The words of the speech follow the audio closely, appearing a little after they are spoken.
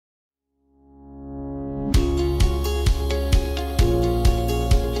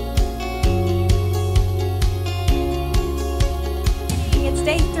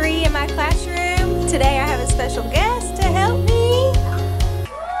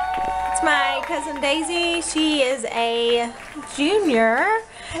My cousin Daisy, she is a junior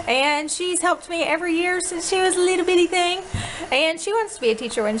and she's helped me every year since she was a little bitty thing, and she wants to be a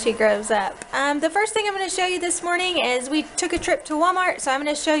teacher when she grows up. The first thing I'm going to show you this morning is we took a trip to Walmart, so I'm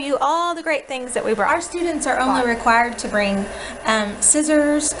going to show you all the great things that we brought. Our students are only required to bring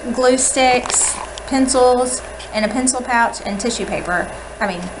scissors, glue sticks, pencils, and a pencil pouch and tissue paper.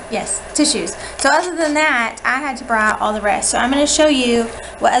 Tissues. So other than that, I had to buy all the rest. So I'm going to show you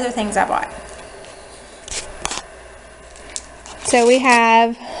what other things I bought. So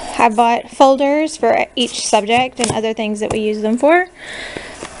I bought folders for each subject and other things that we use them for.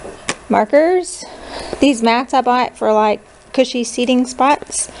 Markers. These mats I bought for like cushy seating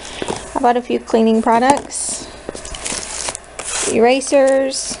spots. I bought a few cleaning products.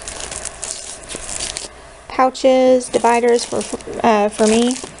 Erasers. Pouches, dividers for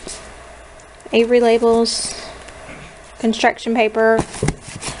me, Avery labels, construction paper,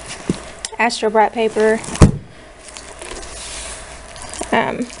 Astro Bright paper,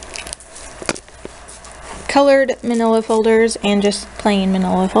 colored manila folders, and just plain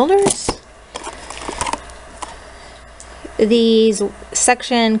manila folders. These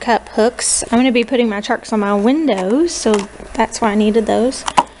suction cup hooks. I'm going to be putting my charts on my windows, so that's why I needed those.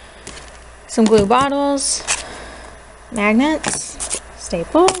 Some glue bottles, magnets,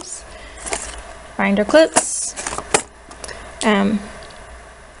 staples, binder clips,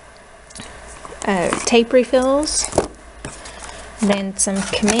 tape refills, then some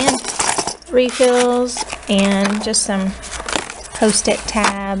command refills, and just some Post-it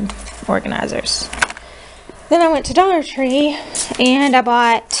tab organizers. Then I went to Dollar Tree and I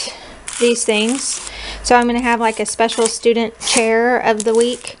bought these things. So I'm going to have like a special student chair of the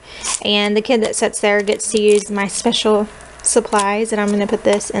week, and the kid that sits there gets to use my special supplies, and I'm going to put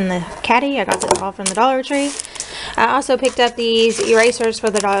this in the caddy. I got this all from the Dollar Tree. I also picked up these erasers for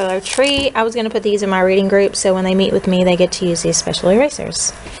the Dollar Tree. I was going to put these in my reading group, so when they meet with me they get to use these special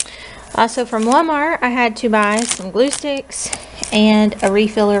erasers. Also from Walmart, I had to buy some glue sticks and a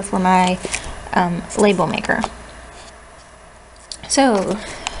refiller for my label maker. So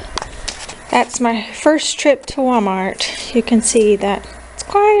that's my first trip to Walmart. You can see that it's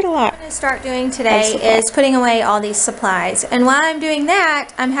quite a lot. What I'm going to start doing today is putting away all these supplies. And while I'm doing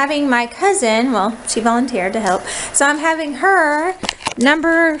that, I'm having my cousin, well, she volunteered to help, so I'm having her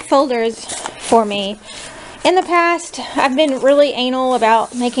number folders for me. In the past, I've been really anal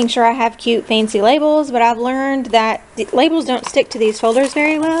about making sure I have cute, fancy labels, but I've learned that the labels don't stick to these folders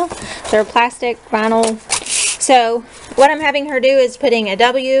very well. They're plastic, vinyl. So what I'm having her do is putting a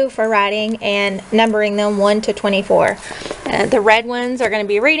W for writing and numbering them 1 to 24. The red ones are going to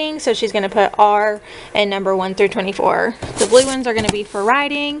be reading, so she's going to put R and number 1 through 24. The blue ones are going to be for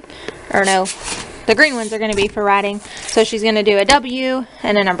writing, or no, the green ones are going to be for writing, so she's going to do a W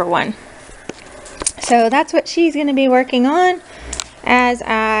and a number 1. So that's what she's going to be working on as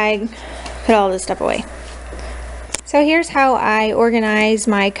I put all this stuff away. So here's how I organize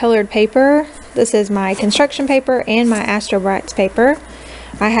my colored paper. This is my construction paper and my Astro Brights paper.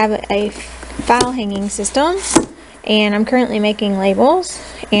 I have a file hanging system, and I'm currently making labels,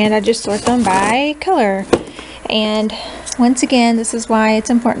 and I just sort them by color. And once again, this is why it's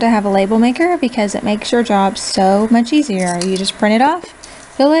important to have a label maker, because it makes your job so much easier. You just print it off,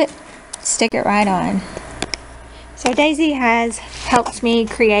 fill it, stick it right on. So Daisy has helped me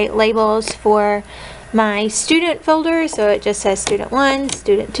create labels for my student folder, so it just says student 1,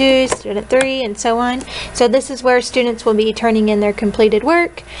 student 2, student 3, and so on. So this is where students will be turning in their completed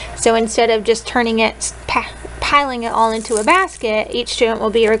work. So instead of just turning it, piling it all into a basket, each student will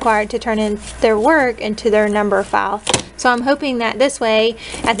be required to turn in their work into their number file. So I'm hoping that this way,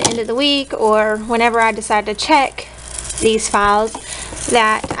 at the end of the week or whenever I decide to check these files,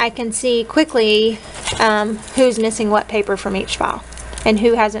 that I can see quickly who's missing what paper from each file and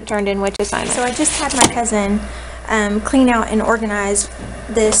who hasn't turned in which assignment. So I just had my cousin clean out and organize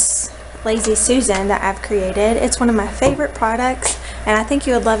this Lazy Susan that I've created. It's one of my favorite products, and I think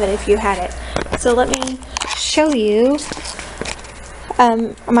you would love it if you had it. So let me show you.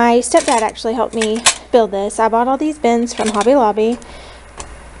 My stepdad actually helped me build this. I bought all these bins from Hobby Lobby.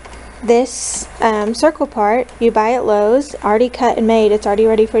 This circle part you buy at Lowe's, already cut and made. It's already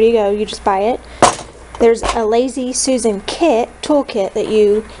ready for you to go. You just buy it. There's a Lazy Susan kit, toolkit, that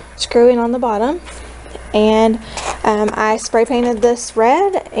you screw in on the bottom, and I spray painted this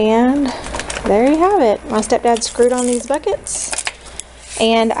red, and there you have it. My stepdad screwed on these buckets,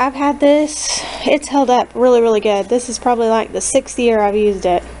 and I've had this. It's held up really good. This is probably like the 6th year I've used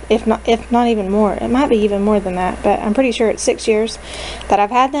it, if not even more. It might be even more than that, but I'm pretty sure it's 6 years that I've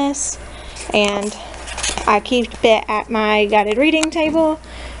had this, and I keep it at my guided reading table.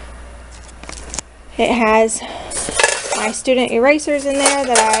 It has my student erasers in there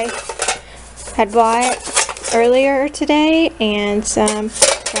that I had bought earlier today, and some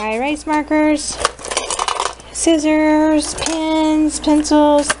dry erase markers, scissors, pens,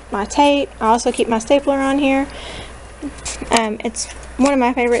 pencils, my tape. I also keep my stapler on here. It's one of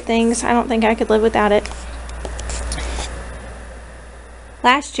my favorite things. I don't think I could live without it.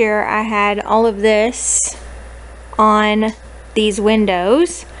 Last year I had all of this on these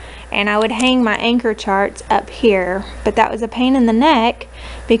windows, and I would hang my anchor charts up here, but that was a pain in the neck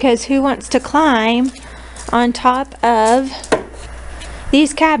because who wants to climb on top of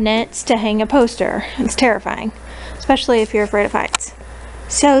these cabinets to hang a poster? It's terrifying, especially if you're afraid of heights.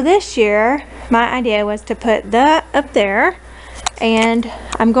 So this year my idea was to put that up there, and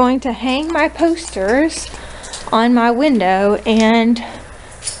I'm going to hang my posters on my window. And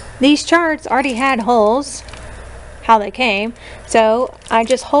these charts already had holes, how they came, so I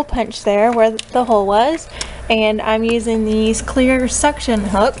just hole punched there where the hole was, and I'm using these clear suction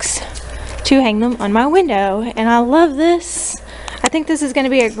hooks to hang them on my window. And I love this. I think this is going to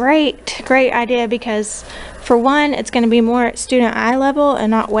be a great idea because, for one, it's going to be more at student eye level and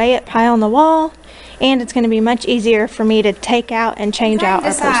not way up high on the wall, and it's going to be much easier for me to take out and change out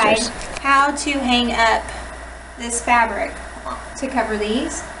our posters. How to hang up this fabric to cover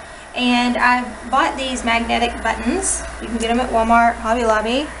these. And I bought these magnetic buttons. You can get them at Walmart, Hobby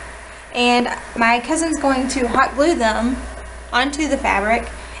Lobby. And my cousin's going to hot glue them onto the fabric,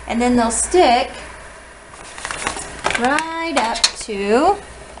 and then they'll stick right up to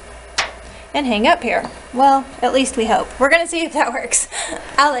and hang up here. Well, at least we hope. We're gonna see if that works.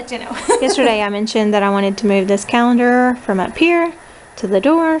 I'll let you know. Yesterday I mentioned that I wanted to move this calendar from up here to the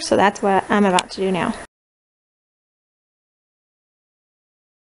door, so that's what I'm about to do now.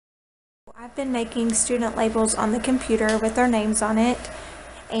 I've been making student labels on the computer with their names on it,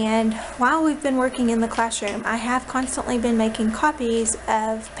 and while we've been working in the classroom, I have constantly been making copies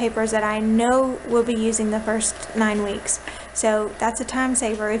of papers that I know we'll be using the first 9 weeks. So that's a time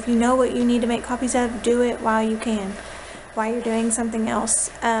saver. If you know what you need to make copies of, do it while you can, while you're doing something else.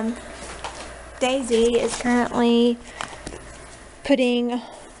 Daisy is currently putting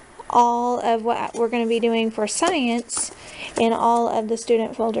all of what we're going to be doing for science in all of the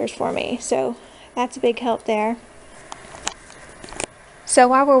student folders for me, so that's a big help there. So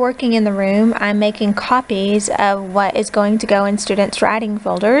while we're working in the room, I'm making copies of what is going to go in students' writing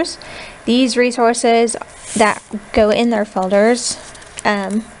folders. These resources that go in their folders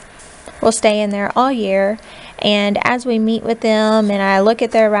will stay in there all year, and as we meet with them and I look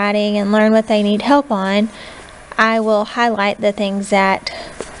at their writing and learn what they need help on, I will highlight the things that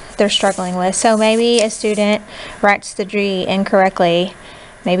they're struggling with. So maybe a student writes the G incorrectly.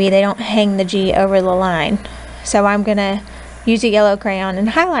 Maybe they don't hang the G over the line. So I'm going to use a yellow crayon and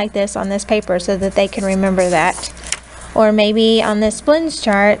highlight this on this paper so that they can remember that. Or maybe on this blends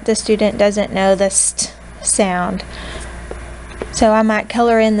chart, the student doesn't know the st sound. So I might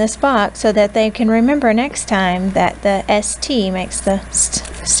color in this box so that they can remember next time that the ST makes the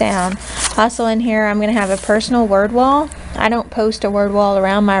st sound. Also in here, I'm going to have a personal word wall. I don't post a word wall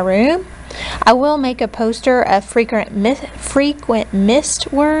around my room. I will make a poster of frequent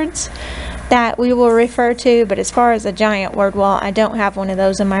missed words that we will refer to, but as far as a giant word wall, I don't have one of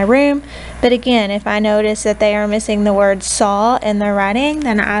those in my room. But again, if I notice that they are missing the word saw in their writing,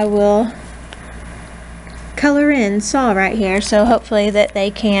 then I will color in saw right here, so hopefully that they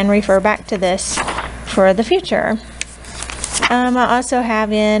can refer back to this for the future. I also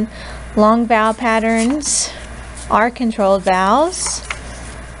have in long vowel patterns, R-controlled vowels,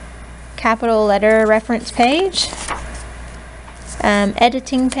 capital letter reference page,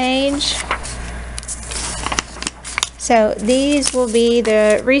 editing page. So these will be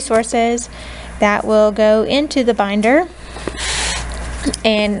the resources that will go into the binder,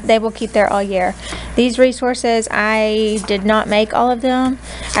 and they will keep there all year. These resources, I did not make all of them.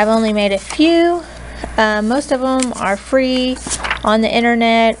 I've only made a few. Most of them are free on the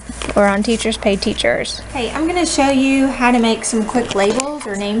internet or on Teachers Pay Teachers. Okay, I'm going to show you how to make some quick labels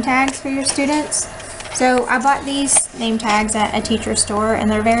or name tags for your students. So I bought these name tags at a teacher store, and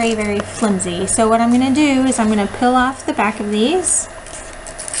they're very, very flimsy. So what I'm going to do is I'm going to peel off the back of these.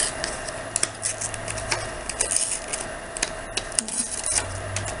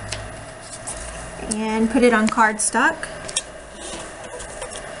 And put it on cardstock.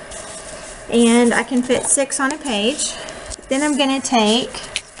 And I can fit 6 on a page. Then I'm going to take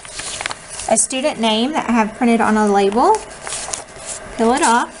a student name that I have printed on a label, peel it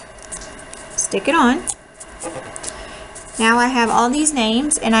off, stick it on. Now I have all these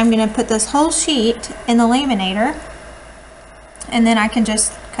names, and I'm going to put this whole sheet in the laminator, and then I can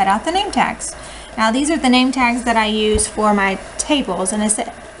just cut out the name tags. Now these are the name tags that I use for my tables,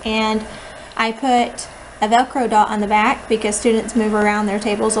 and I put a Velcro dot on the back because students move around their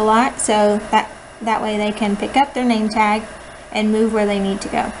tables a lot, so that way they can pick up their name tag and move where they need to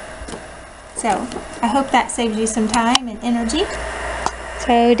go. So I hope that saves you some time and energy.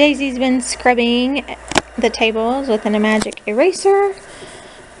 So Daisy's been scrubbing the tables with a magic eraser.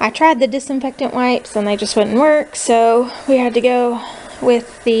 I tried the disinfectant wipes and they just wouldn't work, so we had to go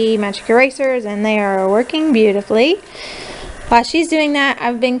with the magic erasers, and they are working beautifully. While she's doing that,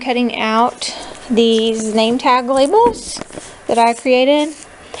 I've been cutting out these name tag labels that I created,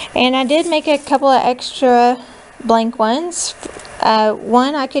 and I did make a couple of extra blank ones.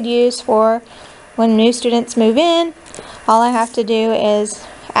 One I could use for when new students move in. All I have to do is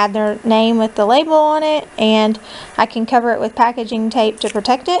add their name with the label on it, and I can cover it with packaging tape to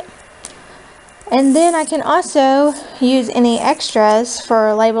protect it. And then I can also use any extras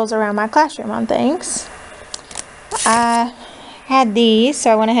for labels around my classroom on things. I had these,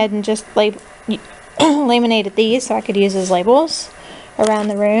 so I went ahead and just laminated these so I could use as labels around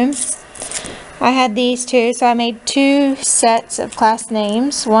the room. I had these too, so I made 2 sets of class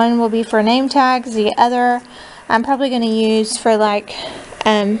names. One will be for name tags, the other I'm probably going to use for like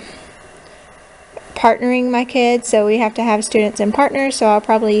partnering my kids, so we have to have students and partners, so I'll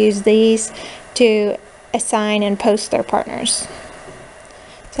probably use these to assign and post their partners.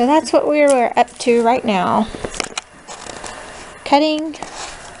 So that's what we're up to right now. Cutting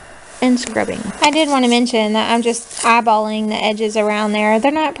and scrubbing. I did want to mention that I'm just eyeballing the edges around there.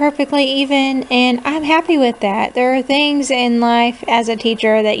 They're not perfectly even, and I'm happy with that. There are things in life as a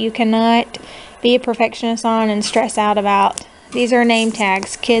teacher that you cannot be a perfectionist on and stress out about. These are name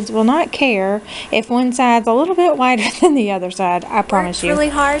tags. Kids will not care if one side's a little bit wider than the other side, I promise you. Worked really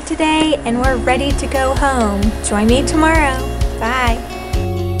hard today, and we're ready to go home. Join me tomorrow. Bye.